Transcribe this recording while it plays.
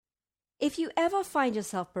If you ever find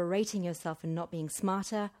yourself berating yourself for not being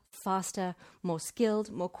smarter, faster, more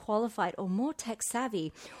skilled, more qualified, or more tech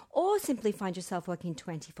savvy, or simply find yourself working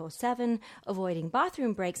 24/7, avoiding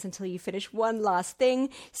bathroom breaks until you finish one last thing,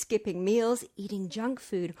 skipping meals, eating junk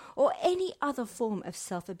food, or any other form of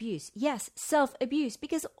self-abuse. Yes, self-abuse,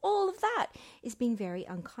 because all of that is being very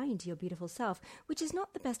unkind to your beautiful self, which is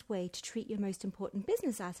not the best way to treat your most important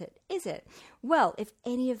business asset, is it? Well, if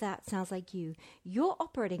any of that sounds like you, your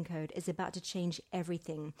operating code is about to change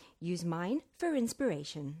everything. Use mine for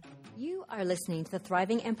inspiration. You are listening to the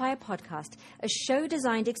Thriving Empire Podcast, a show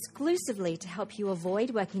designed exclusively to help you avoid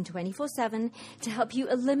working 24/7, to help you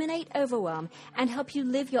eliminate overwhelm, and help you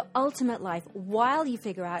live your ultimate life while you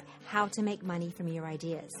figure out how to make money from your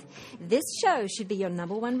ideas. This show should be your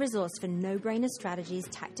number one resource for no-brainer strategies,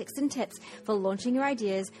 tactics, and tips for launching your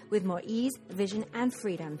ideas with more ease, vision, and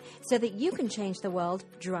freedom so that you can change the world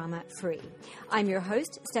drama-free. I'm your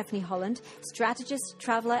host, Stephanie Holland, strategist,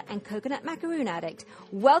 traveler, and coconut macaroon addict.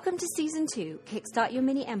 Welcome to Season 2, Kickstart Your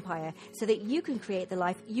Mini Empire so that you can create the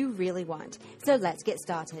life you really want. So let's get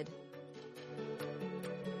started.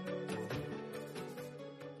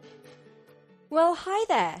 Well, hi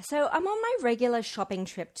there. So I'm on my regular shopping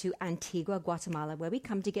trip to Antigua, Guatemala, where we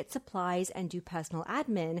come to get supplies and do personal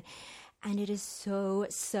admin. And it is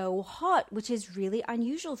so hot, which is really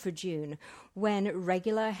unusual for June, when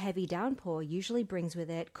regular heavy downpour usually brings with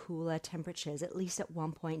it cooler temperatures, at least at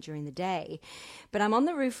one point during the day. But I'm on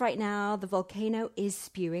the roof right now. The volcano is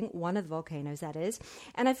spewing, one of the volcanoes that is,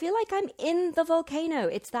 and I feel like I'm in the volcano.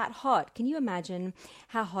 It's that hot. Can you imagine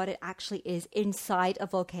how hot it actually is inside a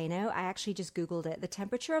volcano? I actually just Googled it. The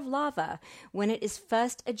temperature of lava when it is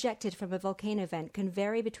first ejected from a volcano vent can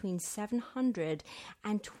vary between 700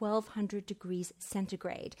 and 1200 degrees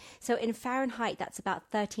centigrade. So in Fahrenheit, that's about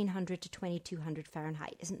 1300 to 2200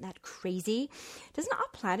 Fahrenheit. Isn't that crazy? Doesn't our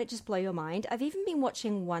planet just blow your mind? I've even been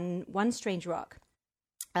watching One Strange Rock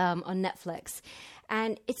on Netflix,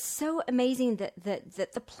 and it's so amazing that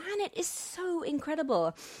the planet is so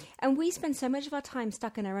incredible, and we spend so much of our time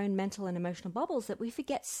stuck in our own mental and emotional bubbles that we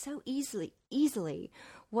forget so easily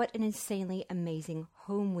what an insanely amazing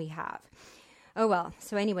home we have. Oh well,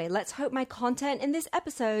 so anyway, let's hope my content in this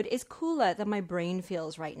episode is cooler than my brain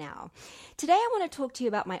feels right now. Today I want to talk to you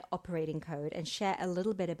about my operating code and share a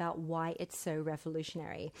little bit about why it's so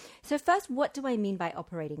revolutionary. So first, what do I mean by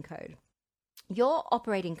operating code? Your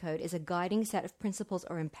operating code is a guiding set of principles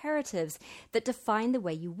or imperatives that define the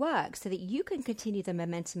way you work so that you can continue the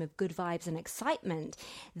momentum of good vibes and excitement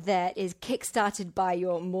that is kickstarted by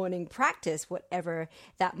your morning practice, whatever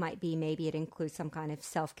that might be. Maybe it includes some kind of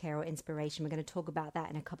self-care or inspiration. We're going to talk about that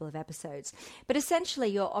in a couple of episodes. But essentially,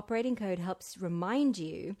 your operating code helps remind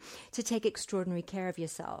you to take extraordinary care of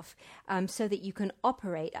yourself so that you can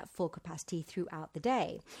operate at full capacity throughout the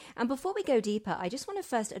day. And before we go deeper, I just want to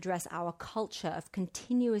first address our culture of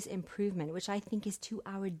continuous improvement, which I think is to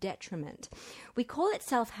our detriment. We call it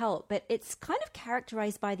self-help, but it's kind of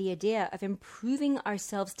characterized by the idea of improving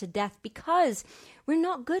ourselves to death because we're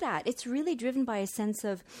not good at. It's really driven by a sense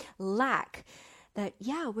of lack, that,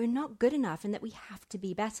 yeah, we're not good enough and that we have to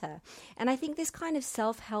be better. And I think this kind of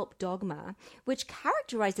self-help dogma, which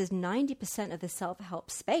characterizes 90% of the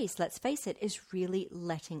self-help space, let's face it, is really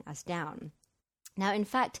letting us down. Now, in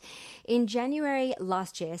fact, in January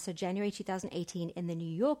last year, so January 2018, in The New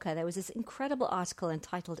Yorker, there was this incredible article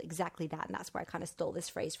entitled exactly that, and that's where I kind of stole this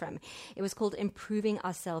phrase from. It was called Improving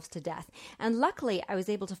Ourselves to Death. And luckily, I was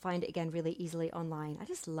able to find it again really easily online. I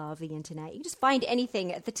just love the internet. You can just find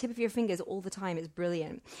anything at the tip of your fingers all the time. It's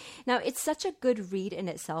brilliant. Now, it's such a good read in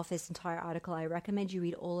itself, this entire article. I recommend you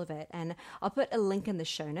read all of it, and I'll put a link in the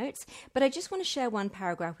show notes. But I just want to share one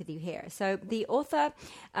paragraph with you here. So the author,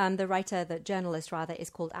 the writer, the journalist, rather, is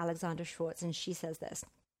called Alexandra Schwartz, and she says this: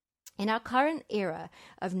 in our current era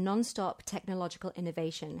of non-stop technological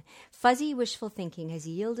innovation, fuzzy wishful thinking has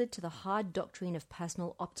yielded to the hard doctrine of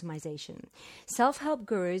personal optimization. Self-help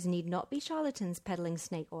gurus need not be charlatans peddling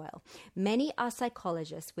snake oil. Many are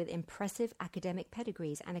psychologists with impressive academic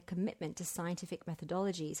pedigrees and a commitment to scientific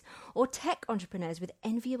methodologies, or tech entrepreneurs with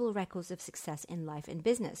enviable records of success in life and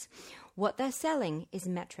business. What they're selling is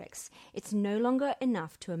metrics. It's no longer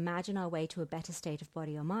enough to imagine our way to a better state of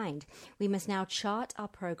body or mind. We must now chart our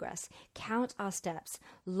progress, count our steps,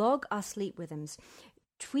 log our sleep rhythms,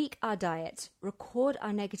 tweak our diets, record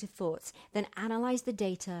our negative thoughts, then analyze the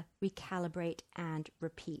data, recalibrate, and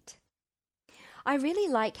repeat. I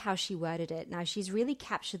really like how she worded it. Now, she's really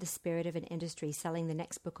captured the spirit of an industry selling the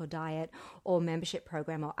next book or diet or membership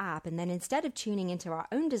program or app. And then instead of tuning into our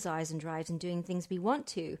own desires and drives and doing things we want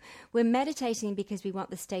to, we're meditating because we want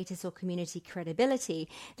the status or community credibility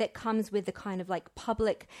that comes with the kind of like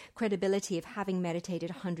public credibility of having meditated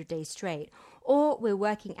 100 days straight. Or we're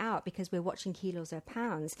working out because we're watching kilos or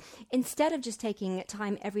pounds, instead of just taking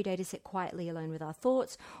time every day to sit quietly alone with our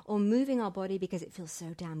thoughts, or moving our body because it feels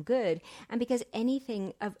so damn good, and because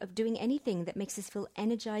of doing anything that makes us feel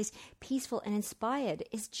energized, peaceful, and inspired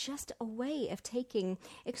is just a way of taking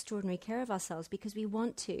extraordinary care of ourselves because we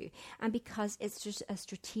want to, and because it's just a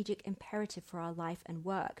strategic imperative for our life and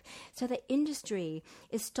work. So the industry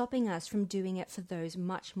is stopping us from doing it for those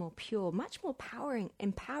much more pure, much more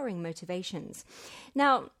empowering motivations.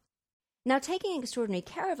 Now, taking extraordinary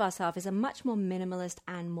care of ourselves is a much more minimalist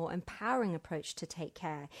and more empowering approach to take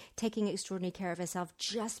care. Taking extraordinary care of yourself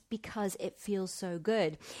just because it feels so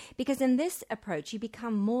good. Because in this approach, you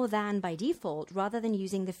become more than by default, rather than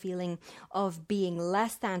using the feeling of being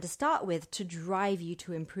less than to start with to drive you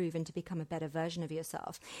to improve and to become a better version of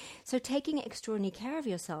yourself. So taking extraordinary care of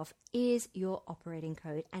yourself is your operating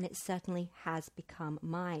code, and it certainly has become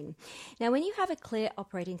mine. Now, when you have a clear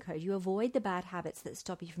operating code, you avoid the bad habits that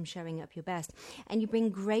stop you from showing up your best, and you bring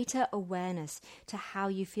greater awareness to how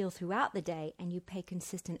you feel throughout the day, and you pay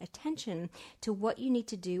consistent attention to what you need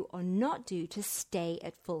to do or not do to stay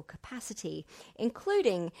at full capacity,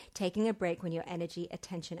 including taking a break when your energy,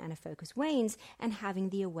 attention, and a focus wanes, and having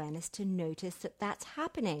the awareness to notice that that's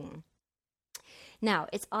happening. Now,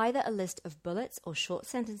 it's either a list of bullets or short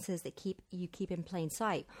sentences that you keep in plain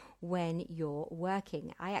sight when you're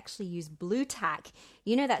working. I actually use Blue Tack.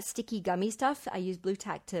 You know that sticky gummy stuff? I use Blue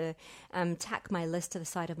Tack to tack my list to the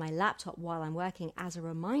side of my laptop while I'm working as a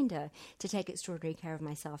reminder to take extraordinary care of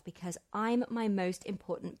myself, because I'm my most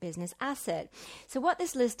important business asset. So what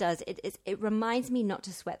this list does, it reminds me not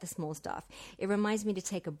to sweat the small stuff. It reminds me to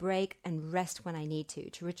take a break and rest when I need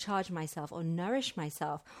to recharge myself or nourish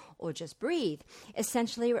myself or just breathe.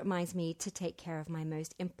 Essentially, it reminds me to take care of my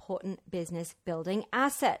most important business building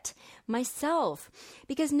asset, myself.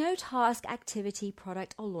 Because no task, activity,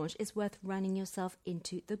 product, or launch is worth running yourself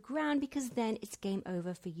into the ground, because then it's game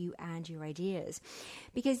over for you and your ideas.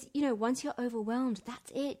 Because, once you're overwhelmed,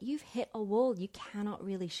 that's it. You've hit a wall. You cannot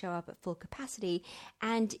really show up at full capacity,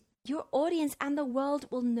 and your audience and the world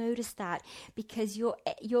will notice that, because your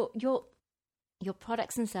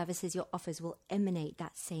products and services, your offers will emanate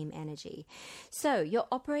that same energy. So your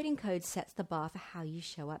operating code sets the bar for how you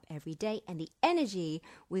show up every day and the energy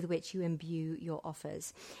with which you imbue your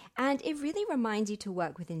offers. And it really reminds you to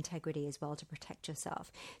work with integrity as well to protect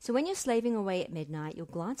yourself. So when you're slaving away at midnight, you'll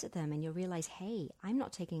glance at them and you'll realize, hey, I'm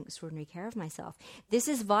not taking extraordinary care of myself. This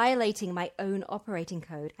is violating my own operating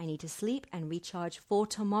code. I need to sleep and recharge for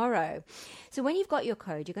tomorrow. So when you've got your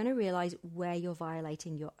code, you're going to realize where you're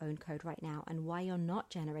violating your own code right now and why you're not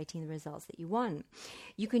generating the results that you want.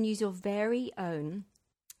 You can use your very own,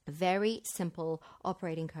 very simple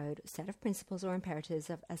operating code, set of principles or imperatives,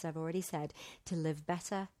 as I've already said, to live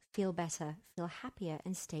better, feel happier,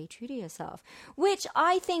 and stay true to yourself. Which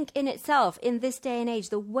I think in itself, in this day and age,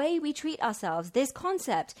 the way we treat ourselves, this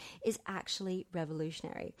concept is actually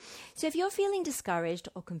revolutionary. So if you're feeling discouraged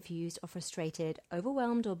or confused or frustrated,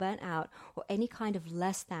 overwhelmed or burnt out, or any kind of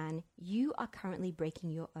less than, you are currently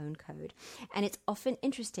breaking your own code. And it's often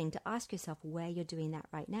interesting to ask yourself where you're doing that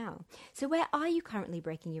right now. So where are you currently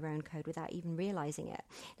breaking your own code without even realizing it?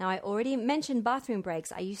 Now, I already mentioned bathroom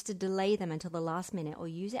breaks. I used to delay them until the last minute or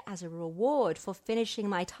use it as a reward for finishing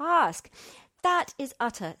my task. That is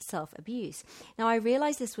utter self-abuse. Now, I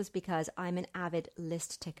realized this was because I'm an avid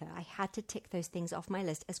list ticker. I had to tick those things off my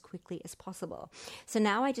list as quickly as possible. So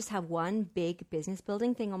now I just have one big business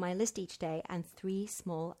building thing on my list each day and 3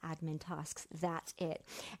 small admin tasks. That's it.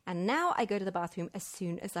 And now I go to the bathroom as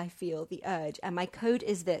soon as I feel the urge. And my code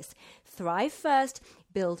is this: thrive first,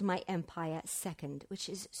 build my empire second, which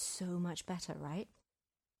is so much better, right?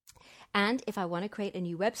 And if I want to create a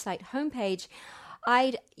new website homepage,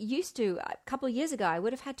 a couple of years ago, I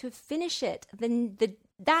would have had to finish it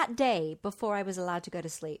that day before I was allowed to go to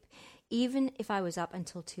sleep, even if I was up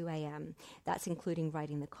until 2 a.m. That's including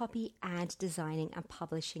writing the copy and designing and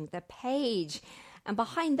publishing the page. And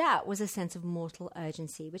behind that was a sense of mortal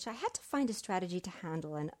urgency, which I had to find a strategy to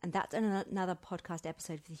handle. And that's another podcast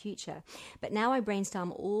episode for the future. But now I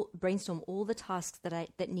brainstorm all the tasks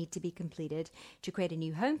that need to be completed to create a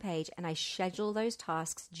new homepage. And I schedule those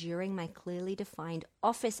tasks during my clearly defined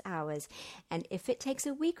office hours. And if it takes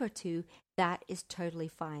a week or two, that is totally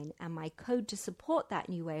fine. And my code to support that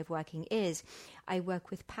new way of working is: I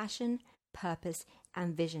work with passion, purpose,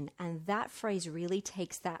 and vision. And that phrase really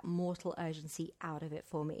takes that mortal urgency out of it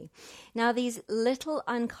for me. Now, these little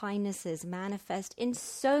unkindnesses manifest in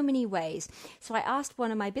so many ways. So I asked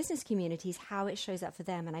one of my business communities how it shows up for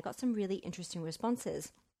them, and I got some really interesting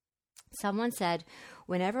responses. Someone said,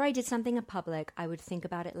 whenever I did something in public, I would think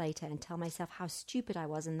about it later and tell myself how stupid I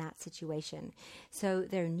was in that situation. So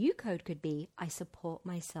their new code could be, I support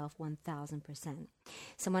myself 1000%.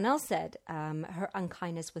 Someone else said her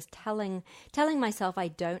unkindness was telling myself I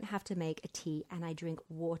don't have to make a tea and I drink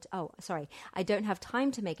water. I don't have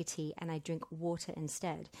time to make a tea and I drink water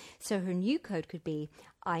instead. So her new code could be,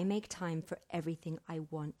 I make time for everything I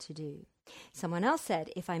want to do. Someone else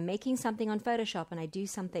said, if I'm making something on Photoshop and I do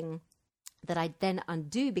something that I then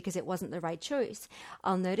undo because it wasn't the right choice,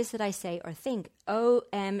 I'll notice that I say or think,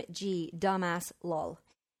 OMG, dumbass, lol.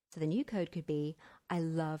 So the new code could be, I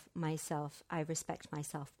love myself. I respect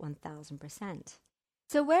myself 1000%.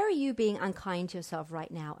 So where are you being unkind to yourself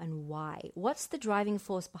right now and why? What's the driving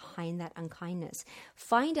force behind that unkindness?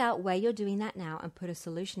 Find out where you're doing that now and put a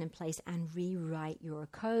solution in place and rewrite your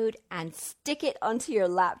code and stick it onto your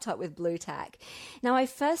laptop with blue tack. Now, I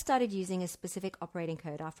first started using a specific operating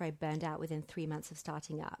code after I burned out within 3 months of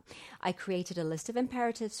starting up. I created a list of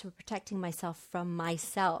imperatives for protecting myself from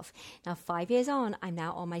myself. Now, 5 years on, I'm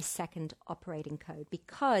now on my second operating code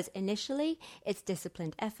because initially it's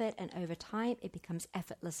disciplined effort and over time it becomes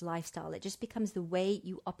effortless lifestyle. It just becomes the way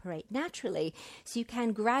you operate naturally. So you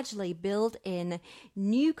can gradually build in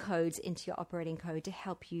new codes into your operating code to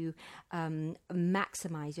help you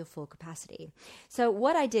maximize your full capacity. So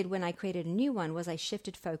what I did when I created a new one was I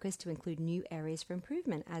shifted focus to include new areas for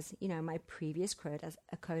improvement. As you know, my previous code, as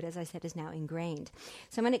I said, is now ingrained.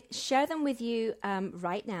 So I'm going to share them with you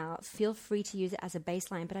right now. Feel free to use it as a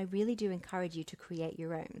baseline, but I really do encourage you to create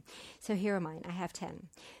your own. So here are mine. I have 10.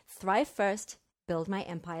 Thrive first. Build my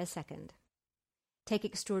empire second. Take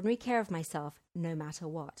extraordinary care of myself no matter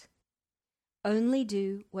what. Only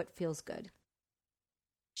do what feels good.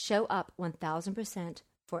 Show up 1000%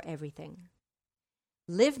 for everything.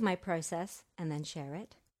 Live my process and then share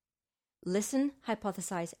it. Listen,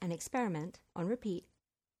 hypothesize, and experiment on repeat.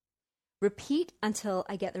 Repeat until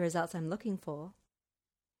I get the results I'm looking for.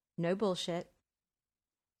 No bullshit.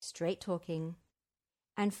 Straight talking.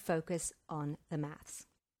 And focus on the maths.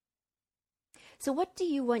 So what do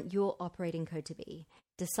you want your operating code to be?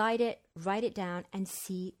 Decide it, write it down, and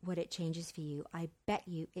see what it changes for you. I bet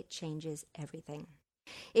you it changes everything.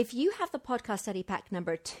 If you have the podcast study pack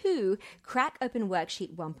number 2, crack open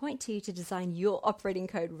worksheet 1.2 to design your operating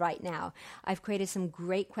code right now. I've created some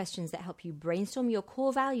great questions that help you brainstorm your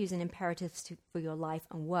core values and imperatives for your life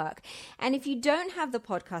and work. And if you don't have the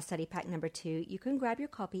podcast study pack number 2, you can grab your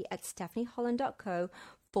copy at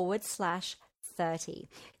stephanieholland.co/30.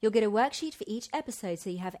 You'll get a worksheet for each episode so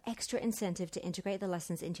you have extra incentive to integrate the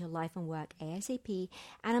lessons into your life and work ASAP,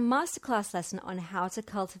 and a masterclass lesson on how to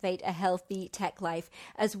cultivate a healthy tech life,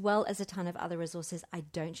 as well as a ton of other resources I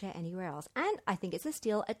don't share anywhere else. And I think it's a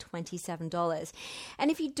steal at $27. And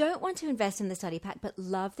if you don't want to invest in the study pack but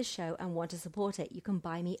love the show and want to support it, you can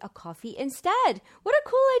buy me a coffee instead. What a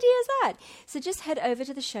cool idea is that? So just head over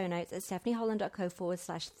to the show notes at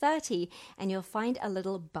stephanieholland.co/30 and you'll find a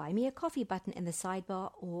little buy me a coffee button in the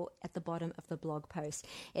sidebar or at the bottom of the blog post.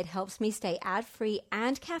 It helps me stay ad-free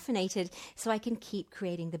and caffeinated so I can keep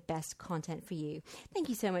creating the best content for you. Thank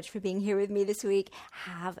you so much for being here with me this week.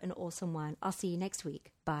 Have an awesome one. I'll see you next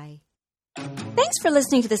week. Bye. Thanks for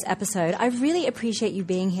listening to this episode. I really appreciate you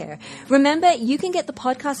being here. Remember, you can get the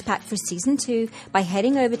podcast pack for season 2 by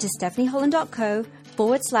heading over to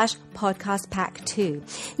stephanieholland.co/podcast pack 2.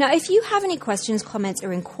 Now, if you have any questions, comments,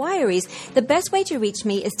 or inquiries, the best way to reach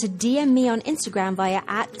me is to DM me on Instagram via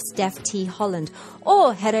 @StephTHolland,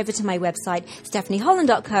 or head over to my website,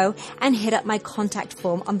 stephanieholland.co, and hit up my contact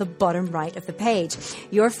form on the bottom right of the page.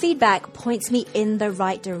 Your feedback points me in the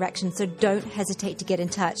right direction, so don't hesitate to get in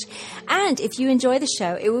touch. And if you enjoy the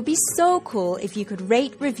show, it would be so cool if you could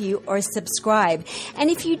rate, review, or subscribe.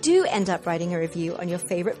 And if you do end up writing a review on your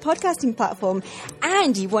favorite podcasting platform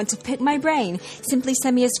and you want to pick my brain, simply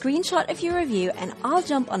send me a screenshot of your review and I'll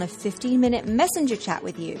jump on a 15-minute messenger chat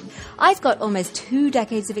with you. I've got almost 2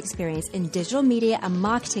 decades of experience in digital media and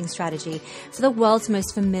marketing strategy for the world's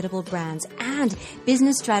most formidable brands and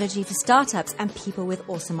business strategy for startups and people with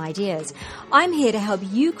awesome ideas. I'm here to help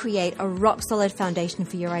you create a rock-solid foundation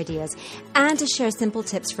for your ideas and to share simple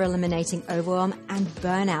tips for eliminating overwhelm and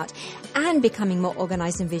burnout and becoming more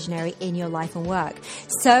organized and visionary in your life and work.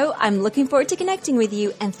 So I'm looking forward to connecting with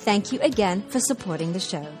you, and thank you again for supporting the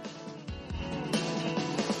show.